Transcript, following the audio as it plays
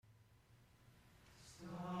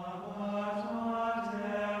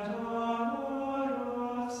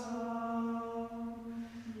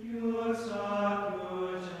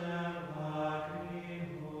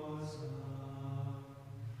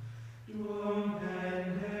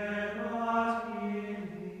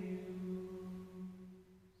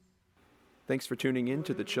Thanks for tuning in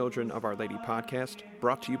to the Children of Our Lady podcast,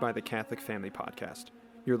 brought to you by the Catholic Family Podcast.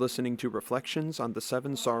 You're listening to Reflections on the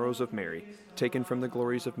Seven Sorrows of Mary, taken from the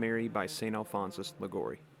Glories of Mary by St. Alphonsus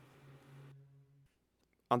Liguori.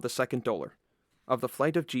 On the second dolor, of the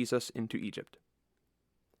flight of Jesus into Egypt.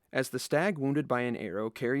 As the stag wounded by an arrow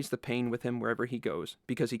carries the pain with him wherever he goes,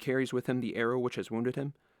 because he carries with him the arrow which has wounded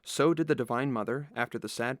him, so did the Divine Mother, after the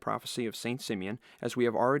sad prophecy of Saint Simeon, as we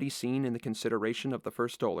have already seen in the consideration of the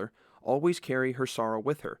first dolor, always carry her sorrow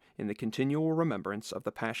with her in the continual remembrance of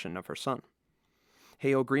the passion of her Son.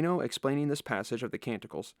 Heogrino, explaining this passage of the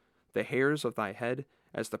Canticles, "The hairs of thy head,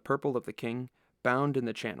 as the purple of the king, bound in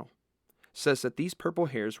the channel," says that these purple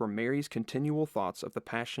hairs were Mary's continual thoughts of the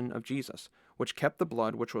passion of Jesus, which kept the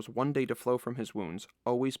blood which was one day to flow from his wounds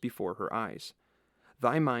always before her eyes.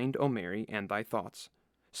 Thy mind, O Mary, and thy thoughts,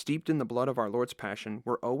 steeped in the blood of our Lord's passion,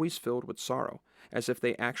 were always filled with sorrow, as if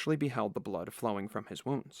they actually beheld the blood flowing from his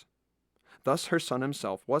wounds. Thus her Son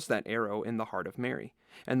himself was that arrow in the heart of Mary,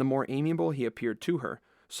 and the more amiable he appeared to her,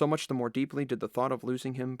 so much the more deeply did the thought of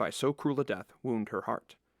losing him by so cruel a death wound her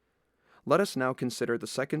heart. Let us now consider the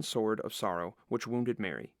second sword of sorrow which wounded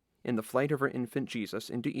Mary, in the flight of her infant Jesus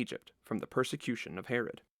into Egypt from the persecution of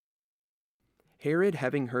Herod. Herod,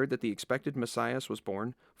 having heard that the expected Messiah was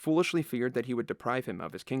born, foolishly feared that he would deprive him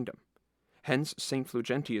of his kingdom. Hence St.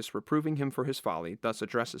 Fulgentius, reproving him for his folly, thus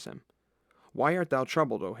addresses him: "Why art thou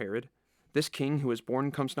troubled, O Herod? This king who is born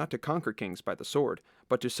comes not to conquer kings by the sword,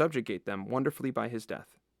 but to subjugate them wonderfully by his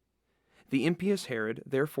death." The impious Herod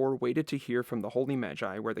therefore waited to hear from the holy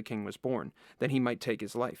Magi where the king was born, that he might take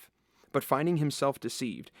his life. But finding himself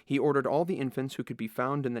deceived, he ordered all the infants who could be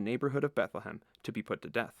found in the neighborhood of Bethlehem to be put to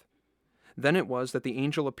death. Then it was that the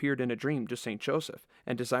angel appeared in a dream to St. Joseph,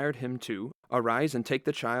 and desired him to arise and take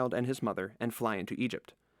the child and his mother, and fly into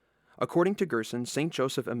Egypt. According to Gerson, St.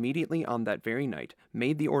 Joseph immediately on that very night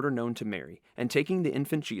made the order known to Mary, and taking the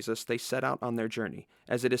infant Jesus, they set out on their journey,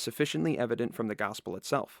 as it is sufficiently evident from the Gospel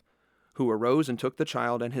itself, who arose and took the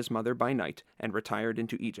child and his mother by night, and retired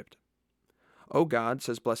into Egypt. O God,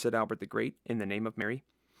 says Blessed Albert the Great, in the name of Mary,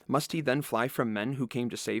 must he then fly from men who came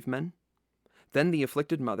to save men? Then the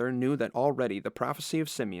afflicted mother knew that already the prophecy of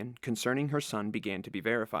Simeon concerning her son began to be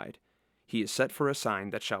verified. He is set for a sign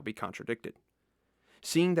that shall be contradicted.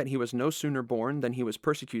 Seeing that he was no sooner born than he was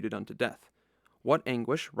persecuted unto death. What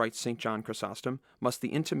anguish, writes St. John Chrysostom, must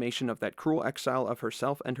the intimation of that cruel exile of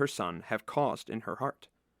herself and her son have caused in her heart?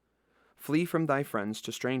 Flee from thy friends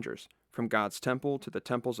to strangers, from God's temple to the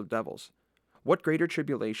temples of devils. What greater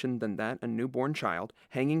tribulation than that a newborn child,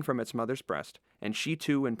 hanging from its mother's breast, and she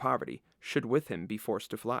too in poverty, should with him be forced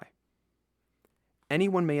to fly?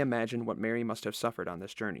 Anyone may imagine what Mary must have suffered on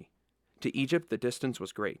this journey. To Egypt the distance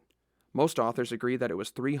was great. Most authors agree that it was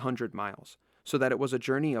 300 miles, so that it was a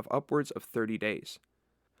journey of upwards of 30 days.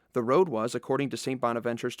 The road was, according to St.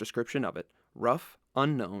 Bonaventure's description of it, rough,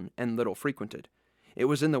 unknown, and little frequented. It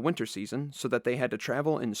was in the winter season, so that they had to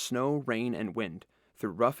travel in snow, rain, and wind,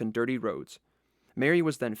 through rough and dirty roads. Mary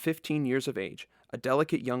was then 15 years of age, a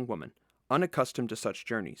delicate young woman, unaccustomed to such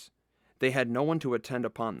journeys. They had no one to attend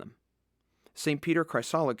upon them. St. Peter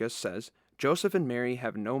Chrysologus says, "Joseph and Mary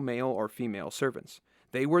have no male or female servants.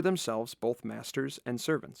 They were themselves both masters and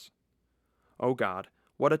servants." O God,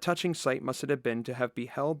 what a touching sight must it have been to have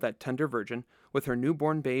beheld that tender virgin, with her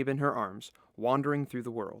newborn babe in her arms, wandering through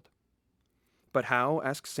the world. But how,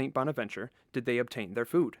 asks St. Bonaventure, did they obtain their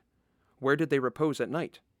food? Where did they repose at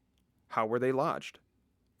night? How were they lodged?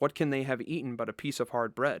 What can they have eaten but a piece of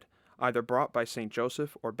hard bread, either brought by St.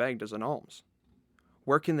 Joseph or begged as an alms?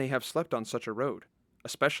 Where can they have slept on such a road,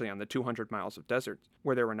 especially on the 200 miles of desert,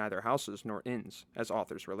 where there were neither houses nor inns, as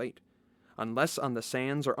authors relate, unless on the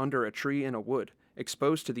sands or under a tree in a wood,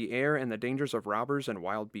 exposed to the air and the dangers of robbers and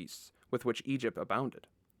wild beasts, with which Egypt abounded?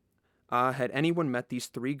 Ah, had anyone met these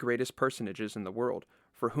three greatest personages in the world,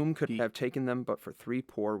 for whom could he have taken them but for three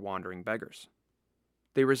poor wandering beggars?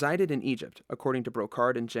 They resided in Egypt, according to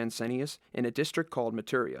Brocard and Jansenius, in a district called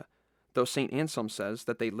Maturia, though St. Anselm says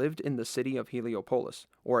that they lived in the city of Heliopolis,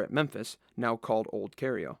 or at Memphis, now called Old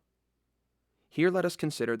Cario. Here let us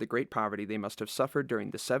consider the great poverty they must have suffered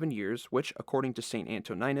during the 7 years which, according to St.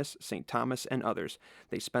 Antoninus, St. Thomas, and others,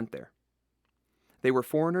 they spent there. They were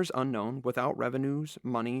foreigners unknown, without revenues,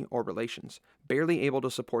 money, or relations, barely able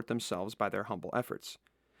to support themselves by their humble efforts.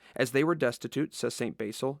 As they were destitute, says St.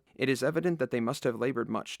 Basil, it is evident that they must have labored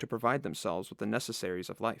much to provide themselves with the necessaries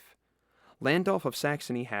of life. Landulf of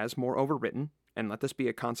Saxony has, moreover, written, and let this be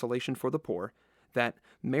a consolation for the poor, that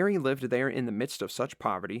Mary lived there in the midst of such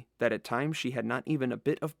poverty that at times she had not even a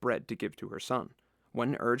bit of bread to give to her son.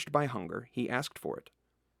 When urged by hunger, he asked for it.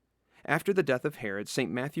 After the death of Herod,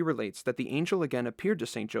 St. Matthew relates that the angel again appeared to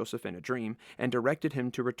St. Joseph in a dream and directed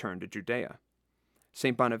him to return to Judea.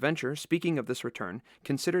 St. Bonaventure, speaking of this return,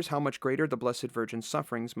 considers how much greater the Blessed Virgin's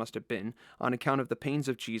sufferings must have been on account of the pains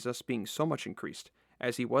of Jesus being so much increased,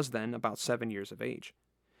 as he was then about 7 years of age.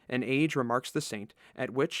 An age, remarks the saint, at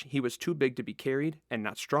which he was too big to be carried and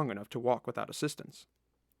not strong enough to walk without assistance.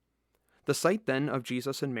 The sight then of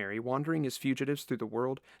Jesus and Mary wandering as fugitives through the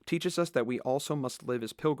world teaches us that we also must live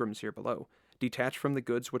as pilgrims here below, detached from the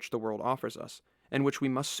goods which the world offers us, and which we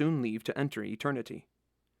must soon leave to enter eternity.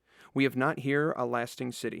 We have not here a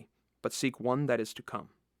lasting city, but seek one that is to come.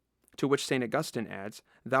 To which St. Augustine adds,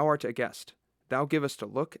 "Thou art a guest, thou givest to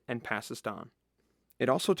look and passest on." It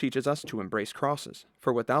also teaches us to embrace crosses,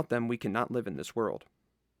 for without them we cannot live in this world.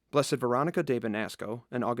 Blessed Veronica de Benasco,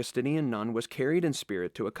 an Augustinian nun, was carried in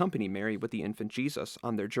spirit to accompany Mary with the infant Jesus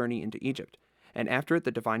on their journey into Egypt, and after it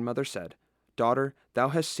the Divine Mother said, "Daughter, thou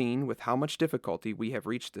hast seen with how much difficulty we have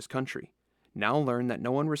reached this country. Now learn that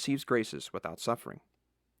no one receives graces without suffering."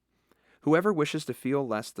 Whoever wishes to feel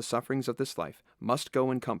less the sufferings of this life must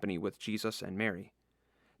go in company with Jesus and Mary.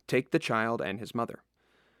 Take the child and his mother.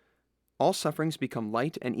 All sufferings become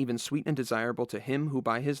light and even sweet and desirable to him who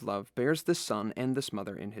by his love bears this Son and this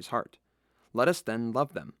Mother in his heart. Let us then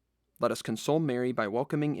love them. Let us console Mary by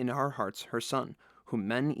welcoming in our hearts her Son, whom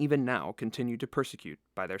men even now continue to persecute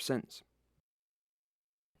by their sins.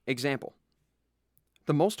 Example.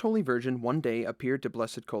 The Most Holy Virgin one day appeared to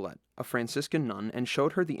Blessed Colette, a Franciscan nun, and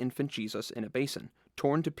showed her the infant Jesus in a basin,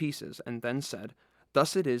 torn to pieces, and then said,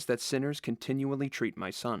 "Thus it is that sinners continually treat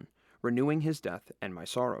my Son, renewing his death and my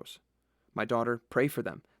sorrows. My daughter, pray for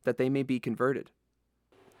them, that they may be converted."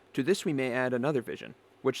 To this we may add another vision,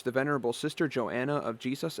 which the Venerable Sister Joanna of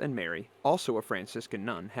Jesus and Mary, also a Franciscan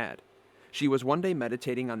nun, had. She was one day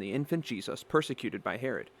meditating on the infant Jesus persecuted by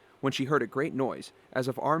Herod, when she heard a great noise, as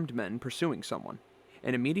of armed men pursuing someone,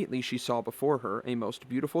 and immediately she saw before her a most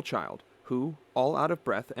beautiful child, who, all out of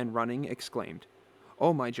breath and running, exclaimed,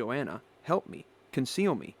 "O my Joanna, help me,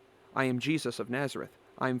 conceal me. I am Jesus of Nazareth.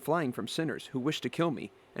 I am flying from sinners who wish to kill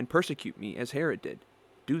me and persecute me as Herod did.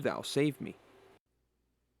 Do thou save me."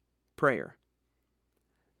 Prayer.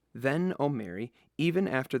 Then, O Mary, even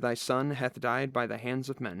after thy Son hath died by the hands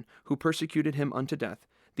of men, who persecuted him unto death,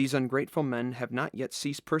 these ungrateful men have not yet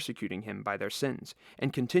ceased persecuting him by their sins,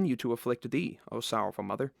 and continue to afflict thee, O sorrowful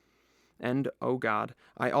Mother. And, O God,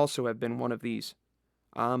 I also have been one of these.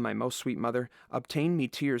 Ah, my most sweet Mother, obtain me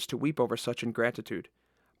tears to weep over such ingratitude.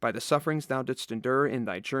 By the sufferings thou didst endure in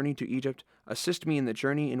thy journey to Egypt, assist me in the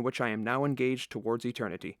journey in which I am now engaged towards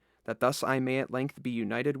eternity, that thus I may at length be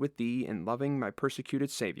united with thee in loving my persecuted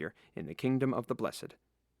Saviour in the kingdom of the blessed.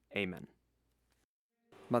 Amen.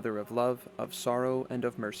 Mother of love, of sorrow, and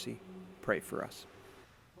of mercy, pray for us.